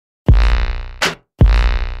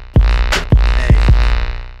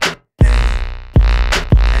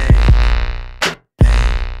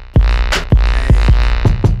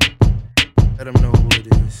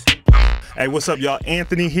Hey, what's up, y'all?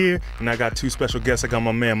 Anthony here, and I got two special guests. I got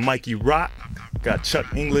my man Mikey Rock, got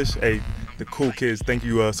Chuck English. Hey, the cool kids. Thank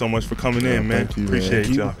you so much for coming in, man. Thank you, Appreciate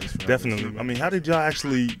man. y'all. Definitely. I mean, how did y'all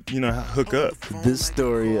actually, hook up? This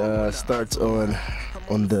story starts on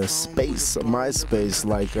the MySpace,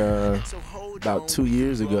 like about 2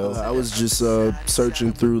 years ago. I was just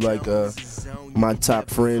searching through like my top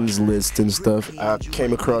friends list and stuff. I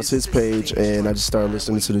came across his page and I just started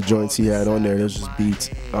listening to the joints he had on there. It was just beats.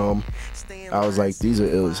 I was like, these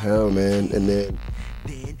are ill as hell, man. And then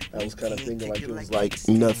I was kind of thinking like it was like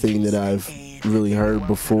nothing that I've really heard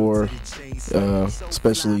before,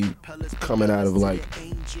 especially coming out of like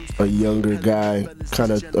a younger guy,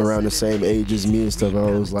 kind of around the same age as me and stuff.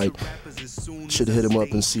 I was like, should hit him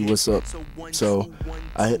up and see what's up. So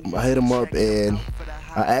I hit him up and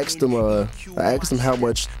I asked him how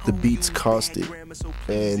much the beats costed,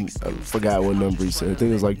 and I forgot what number he said. I think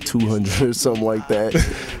it was like 200 or something like that.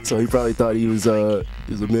 So he probably thought he was like,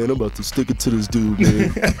 man, I'm about to stick it to this dude, man.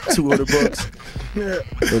 $200. Yeah.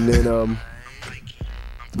 And then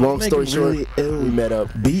long story short, we met up.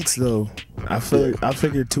 Beats though, I figured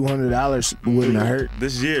 $200 wouldn't have hurt.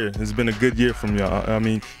 This year has been a good year from y'all. I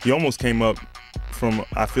mean, you almost came up from,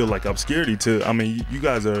 I feel like, obscurity to, I mean, you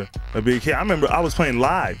guys are a big hit. I remember I was playing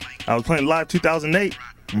live 2008.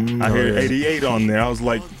 I hear 88 on there. I was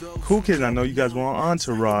like, cool kids. I know you guys were on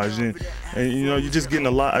Entourage, and you're just getting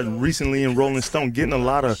a lot recently in Rolling Stone, getting a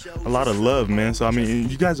lot of love, man. So I mean,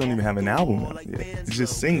 you guys don't even have an album out yet. It's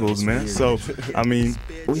just singles, man. So I mean,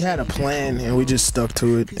 we had a plan and we just stuck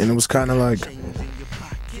to it, and it was kind of like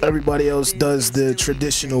everybody else does the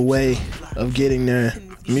traditional way of getting their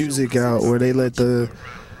music out, where they let the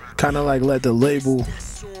label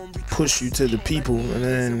push you to the people, and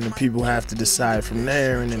then the people have to decide from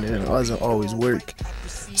there, and then it doesn't always work.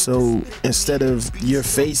 So instead of your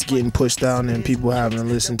face getting pushed down and people having to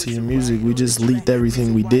listen to your music, we just leaked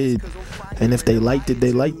everything we did, and if they liked it,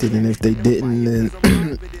 they liked it, and if they didn't,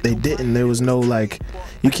 then they didn't. There was no like,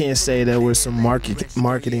 you can't say that we're some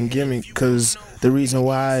marketing gimmick, because the reason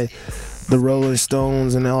why the Rolling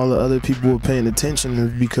Stones and all the other people were paying attention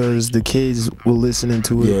is because the kids were listening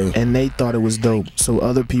to it, and they thought it was dope, so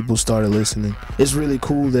other people started listening. It's really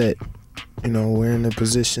cool that, we're in the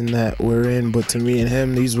position that we're in, but to me and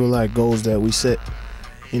him, these were like goals that we set.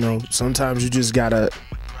 Sometimes you just gotta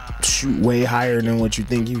shoot way higher than what you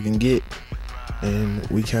think you can get, and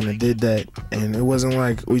we kind of did that, and it wasn't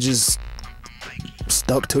like we just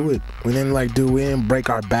stuck to it. We didn't break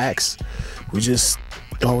our backs. We just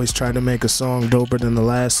always try to make a song doper than the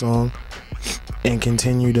last song, and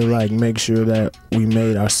continue to make sure that we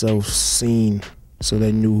made ourselves seen, so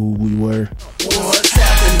they knew who we were. What's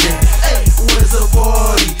happening? Hey, where's the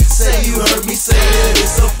party? Say you heard me say that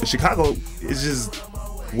it's a Chicago is just,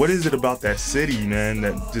 what is it about that city, man,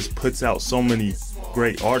 that just puts out so many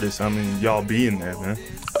great artists? I mean, y'all being there, man.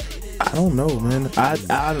 I don't know, man.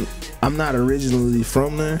 I'm not originally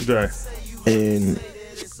from there, and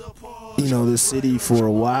the city for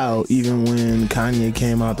a while, even when Kanye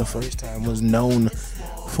came out the first time, was known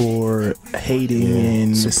for hating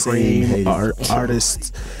and the same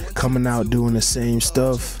artists coming out doing the same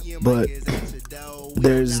stuff. But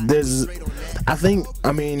I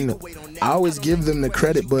always give them the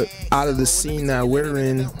credit, but out of the scene that we're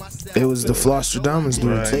in, it was the Flosstradamus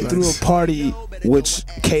dudes. Right, they threw a party which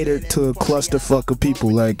catered to a clusterfuck of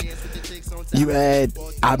people.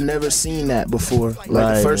 I've never seen that before.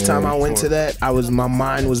 The first time I went to that, my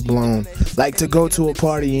mind was blown. To go to a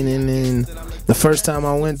party and then the first time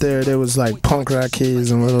I went there was punk rock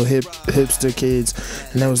kids and little hipster kids,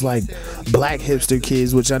 and there was black hipster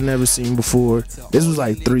kids, which I'd never seen before. This was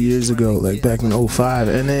 3 years ago, back in '05,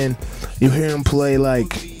 and then you hear them play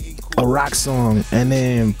a rock song, and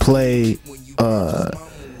then play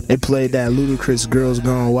they played that Ludacris Girls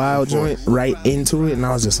Gone Wild joint right into it, and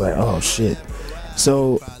I was just like, oh shit.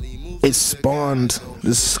 So it spawned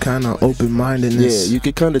this kind of open-mindedness. Yeah, you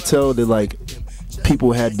could kind of tell that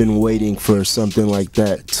people had been waiting for something like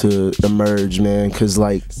that to emerge, man, because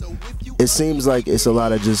it seems like it's a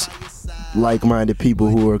lot of just like-minded people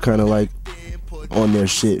who are kind of on their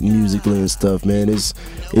shit musically and stuff, man. It's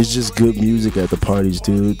just good music at the parties,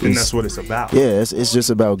 dude. And that's what it's about. Yeah, it's just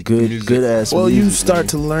about good ass music. Well, you start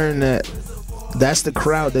to learn that that's the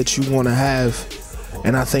crowd that you want to have,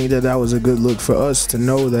 and I think that was a good look for us to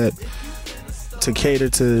know that, to cater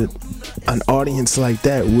to an audience like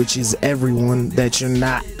that, which is everyone, that you're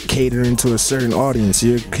not catering to a certain audience,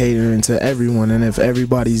 you're catering to everyone, and if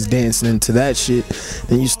everybody's dancing into that shit,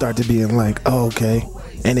 then you start to being like, oh, okay.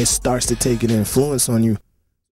 And it starts to take an influence on you.